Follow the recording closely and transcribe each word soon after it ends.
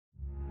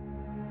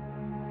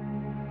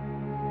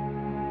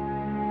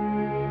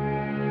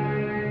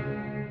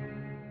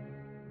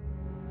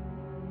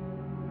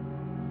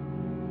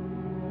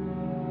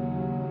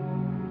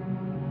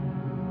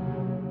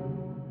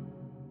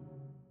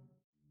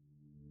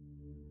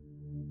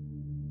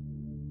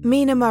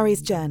Mina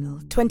Murray's journal,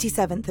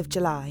 27th of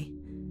July.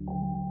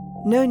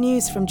 No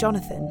news from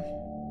Jonathan.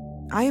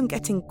 I am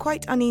getting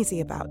quite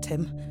uneasy about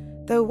him,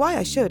 though why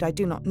I should I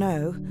do not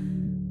know.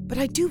 But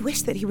I do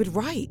wish that he would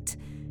write,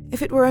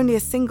 if it were only a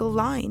single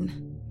line.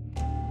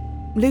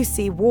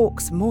 Lucy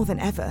walks more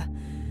than ever,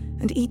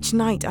 and each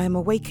night I am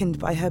awakened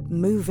by her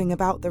moving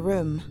about the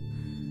room.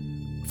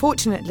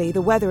 Fortunately,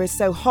 the weather is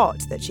so hot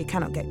that she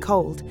cannot get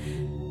cold,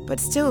 but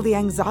still the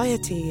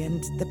anxiety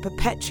and the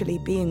perpetually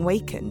being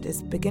wakened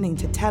is beginning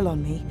to tell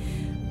on me,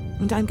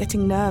 and I'm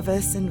getting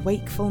nervous and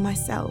wakeful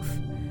myself.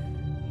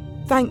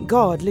 Thank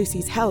God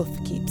Lucy's health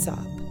keeps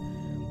up.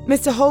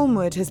 Mr.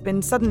 Holmwood has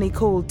been suddenly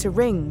called to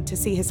ring to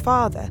see his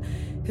father,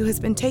 who has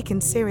been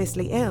taken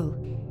seriously ill.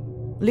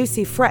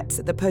 Lucy frets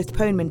at the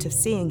postponement of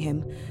seeing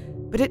him,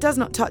 but it does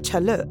not touch her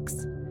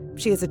looks.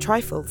 She is a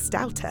trifle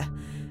stouter,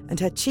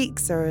 and her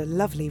cheeks are a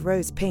lovely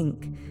rose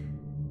pink.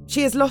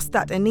 She has lost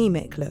that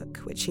anemic look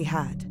which she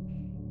had.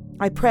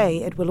 I pray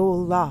it will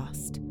all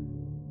last.